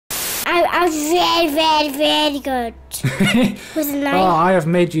That was very, very, very good. Wasn't I? Oh, I have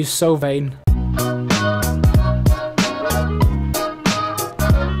made you so vain.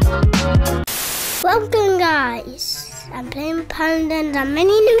 Welcome, guys. I'm playing Paladins and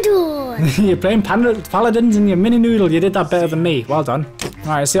Mini-Noodle. You're playing Paladins and your Mini-Noodle. You did that better than me. Well done.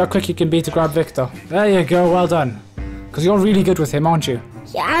 Alright, see how quick you can be to grab Victor. There you go, well done. Because you're really good with him, aren't you?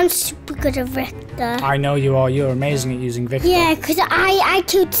 Yeah, I'm super good at Victor. I know you are. You're amazing at using Victor. Yeah, because I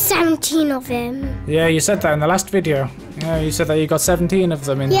killed 17 of them. Yeah, you said that in the last video. Yeah, you said that you got 17 of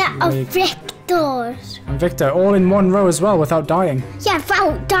them in of the... Victors. And Victor, all in one row as well, without dying. Yeah,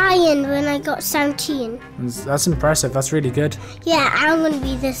 without dying when I got 17. That's impressive. That's really good. Yeah, I'm going to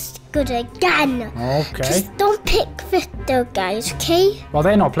be this good again. Okay. Just don't pick Victor, guys, okay? Well,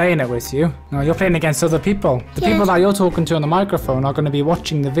 they're not playing it with you. No, you're playing against other people. The people that you're talking to on the microphone are going to be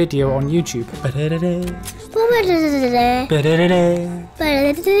watching the video on YouTube.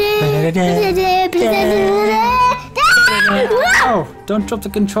 Oh, don't drop the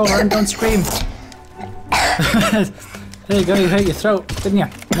controller and don't scream. There you go, you hurt your throat, didn't you?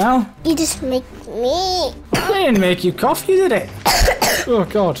 No? You just make me. I didn't make you cough, you did it. Oh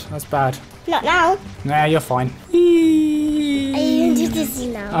god, that's bad. Not now. Nah, you're fine. Are you dizzy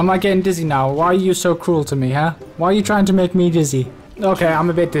now? Am I getting dizzy now? Why are you so cruel to me, huh? Why are you trying to make me dizzy? Okay, I'm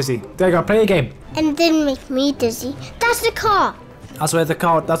a bit dizzy. There you go, play a game. And then make me dizzy. That's the car. That's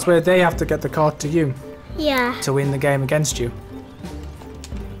where they have to get the card to you. Yeah. To win the game against you.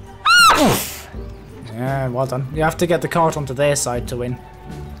 Yeah, well done. You have to get the cart onto their side to win.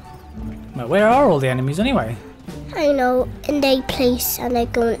 Well, where are all the enemies anyway? I know, in their place and they're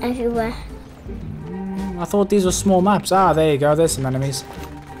going everywhere. I thought these were small maps. Ah, there you go. There's some enemies.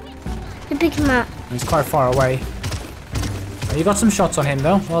 The big map. He's quite far away. Oh, you got some shots on him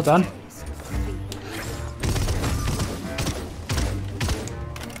though. Well done.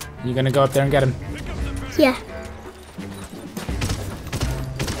 You gonna go up there and get him? Yeah.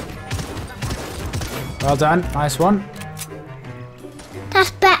 Well done. Nice one.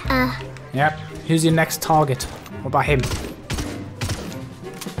 That's better. Yep. Who's your next target? What about him?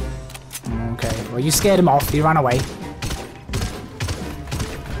 Okay. Well, you scared him off. He ran away.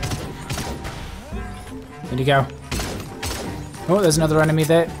 Where'd he go? Oh, there's another enemy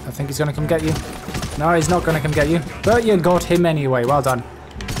there. I think he's going to come get you. No, he's not going to come get you. But you got him anyway. Well done.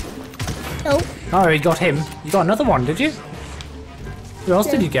 Oh. Oh, you got him. You got another one, did you? Who else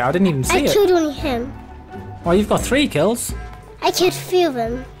did you get? I didn't even see it. I killed only him. Well, you've got 3 kills. I killed 3 of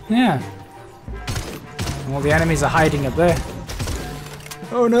them. Yeah. All the enemies are hiding up there.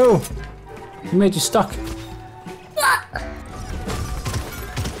 Oh no! He made you stuck.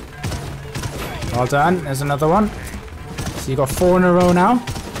 Well done. There's another one. So you got 4 in a row now.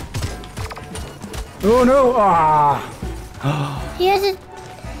 Oh no! Ah! He doesn't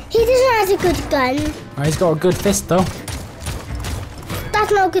have a good gun. Oh, he's got a good fist though.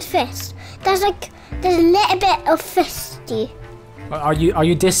 That's not a good fist. There's a little bit of fisty. Are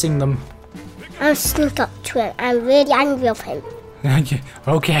you dissing them? I'll sneak up to him. I'm really angry with him.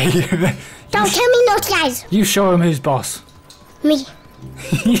 Okay. Don't tell me no guys. You show him who's boss. Me.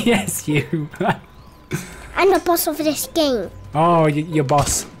 Yes, you. I'm the boss of this game. Oh, you're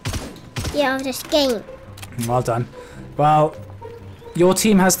boss. Yeah, of this game. Well done. Well, your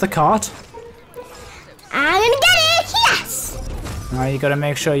team has the cart. I'm gonna get it. Yes. Now you gotta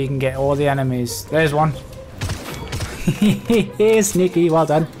make sure you can get all the enemies. There's one. Sneaky. Well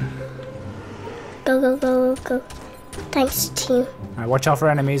done. Go, go, go, go. Thanks, team. Alright, watch out for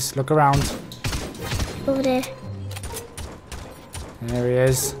enemies. Look around. Over there. There he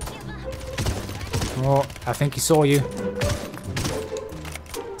is. Oh, I think he saw you.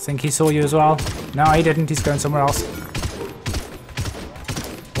 I think he saw you as well. No, he didn't. He's going somewhere else.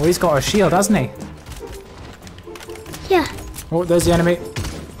 Oh, he's got a shield, hasn't he? Yeah. Oh, there's the enemy.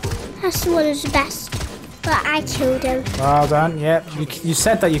 That's the one who's the best. But I killed him. Well done. Yeah, you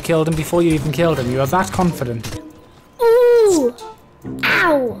said that you killed him before you even killed him. You are that confident. Ooh!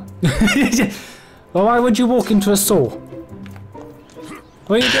 Ow! Well, why would you walk into a saw?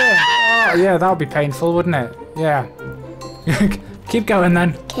 What are you doing? Oh, yeah, that would be painful, wouldn't it? Yeah. Keep going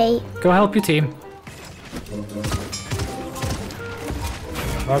then. Okay. Go help your team.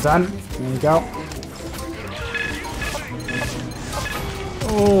 Well done. There you go.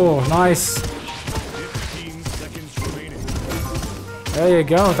 Oh, nice. There you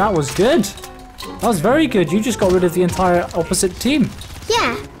go. That was good. That was very good. You just got rid of the entire opposite team.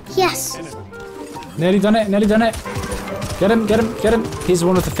 Yeah. Yes. Nearly done it. Nearly done it. Get him, get him, get him. He's the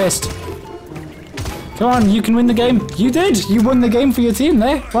one with the fist. Come on, you can win the game. You did. You won the game for your team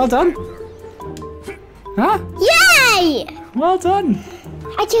there. Well done. Huh? Yay! Well done.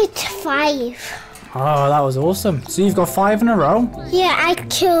 I killed 5. Oh, that was awesome. So you've got 5 in a row? Yeah, I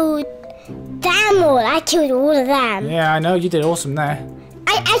killed them all. I killed all of them. Yeah, I know. You did awesome there.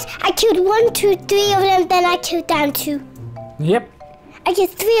 I killed 1, 2, 3 of them, then I killed down 2. Yep. I killed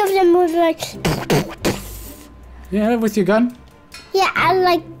 3 of them with like... Yeah, with your gun. Yeah, I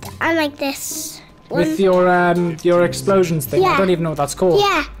like this. With your explosions thing. Yeah. I don't even know what that's called.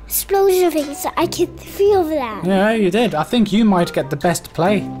 Yeah, explosion things. I killed 3 of them. Yeah, you did. I think you might get the best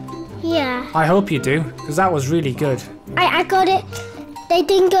play. Yeah. I hope you do, because that was really good. I got it. They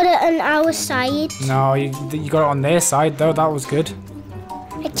didn't get it on our side. No, you got it on their side, though. That was good.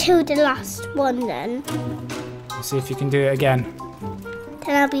 I killed the last one then. Let's see if you can do it again.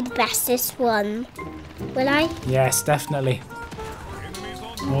 Then I'll be the bestest one. Will I? Yes, definitely.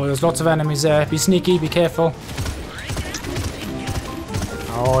 Oh, there's lots of enemies there. Be sneaky, be careful.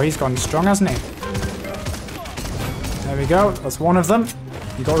 Oh, he's gone strong, hasn't he? There we go. That's one of them.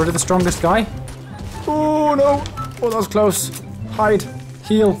 You got rid of the strongest guy. Oh, no. Oh, that was close. Hide.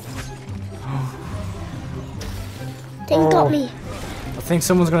 Heal. They got me. I think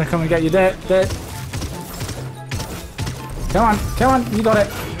someone's going to come and get you there. There. Come on, you got it.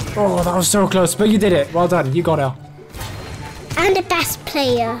 Oh, that was so close, but you did it. Well done, you got it. I'm the best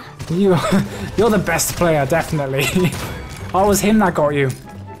player. You're the best player, definitely. Oh, it was him that got you.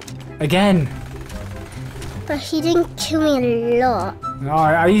 Again. But he didn't kill me a lot.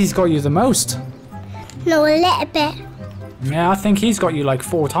 No, he's got you the most. No, a little bit. Yeah, I think he's got you like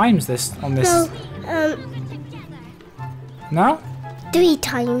 4 times on this. No, No? 3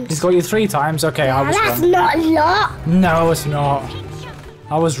 times. He's got you 3 times? Okay, I was That's wrong. not a lot. No, it's not.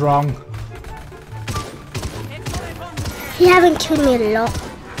 I was wrong. He haven't killed me a lot.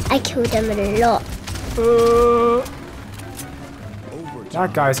 I killed him a lot.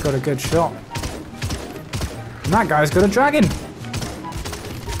 That guy's got a good shot. And that guy's got a dragon.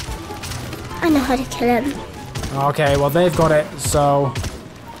 I know how to kill him. Okay, well they've got it, so...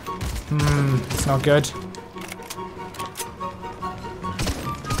 it's not good.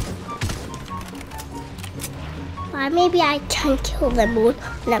 Maybe I can kill them all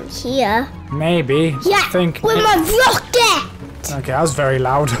when I'm here. Maybe. Yeah, I think... with my rocket! Okay, that was very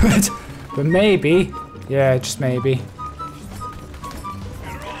loud. But maybe. Yeah, just maybe.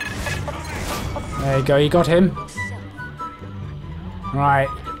 There you go, you got him. Right.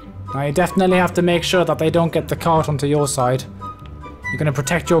 Now you definitely have to make sure that they don't get the cart onto your side. You're gonna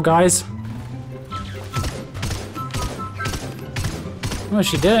protect your guys. What is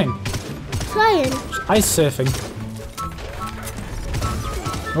she doing? Flying. She's ice surfing.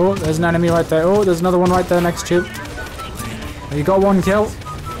 Oh, there's an enemy right there. Oh, there's another one right there next to you. Oh, you got 1 kill.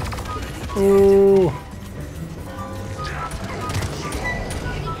 Oh.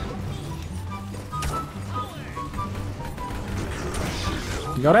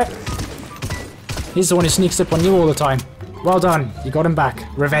 You got it? He's the one who sneaks up on you all the time. Well done. You got him back.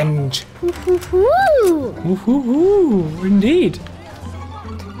 Revenge. Woo-hoo-hoo. Woohoo! Indeed.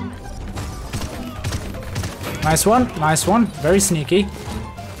 Nice one. Nice one. Very sneaky.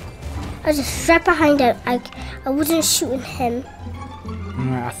 I was just right behind him. I wasn't shooting him.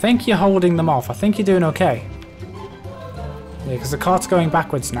 I think you're holding them off. I think you're doing okay. Yeah, because the cart's going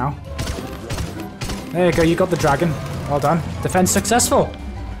backwards now. There you go. You got the dragon. Well done. Defense successful.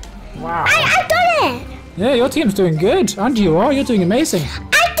 Wow. I got it! Yeah, your team's doing good. And you are. You're doing amazing.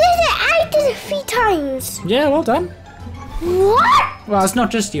 I did it 3 times. Yeah, well done. What? Well, it's not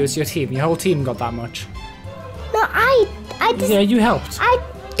just you. It's your team. Your whole team got that much. No, I did. Yeah, you helped. I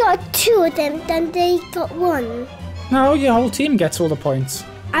got 2 of them, then they got 1. No, your whole team gets all the points.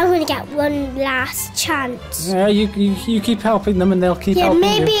 I'm gonna get 1 last chance. Yeah, you keep helping them and they'll keep Yeah, helping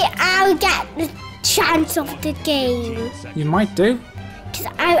maybe you. I'll get the chance of the game. You might do.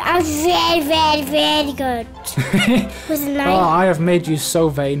 Because I was very, very, very good. Wasn't I? Oh, I have made you so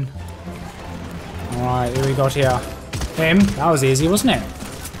vain. Alright, who we got here? Him. That was easy, wasn't it?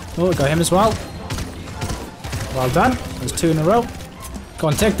 Oh, we got him as well. Well done. There's 2 in a row. Go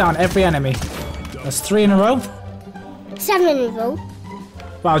on, take down every enemy. That's 3 in a row. 7 in a row.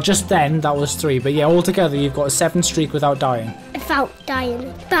 Well, just then, that was 3. But yeah, altogether, you've got a 7 streak without dying. Without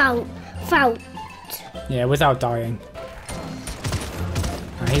dying. Without. Yeah, without dying.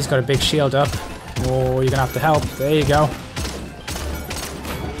 And he's got a big shield up. Oh, you're going to have to help. There you go.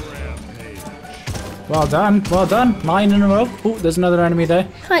 Well done. Well done. 9 in a row. Oh, there's another enemy there.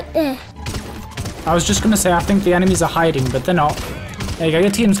 Right there. I was just going to say, I think the enemies are hiding, but they're not. There you go. Your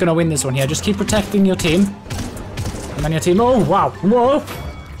team's going to win this one here. Just keep protecting your team. And then your team... Oh, wow. Whoa.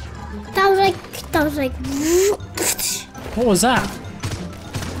 That was like... What was that?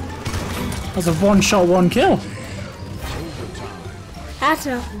 That was a 1-shot, 1 kill.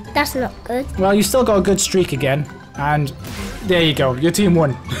 That's not good. Well, you still got a good streak again. And there you go. Your team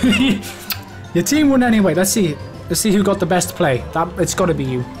won. Your team won anyway. Let's see. Let's see who got the best play. It's got to be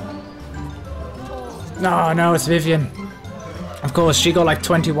you. No, it's Vivian. Of course, she got like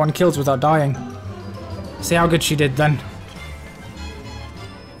 21 kills without dying. See how good she did then.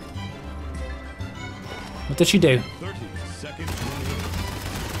 What did she do?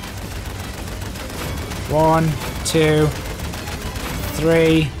 1, 2,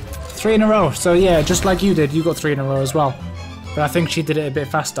 3. 3 in a row. So yeah, just like you did, you got 3 in a row as well. But I think she did it a bit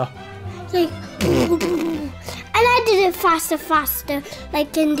faster. Like, and I did it faster.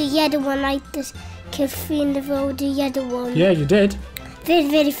 Like in the other one, I just killed 3 in a row. The other one. Yeah, you did.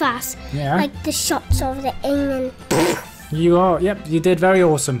 Very fast. Yeah. Like the shots of the aim and. You are. Yep, you did very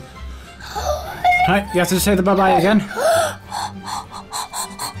awesome. Right, you have to say the bye-bye again.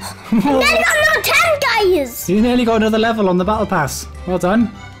 And then I got another 10 guys! You nearly got another level on the battle pass. Well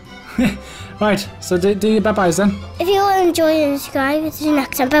done. Right, so do your bye-byes then. If you all enjoy and subscribe, see you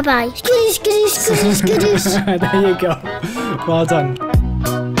next time. Bye-bye. Skitties. There you go. Well done.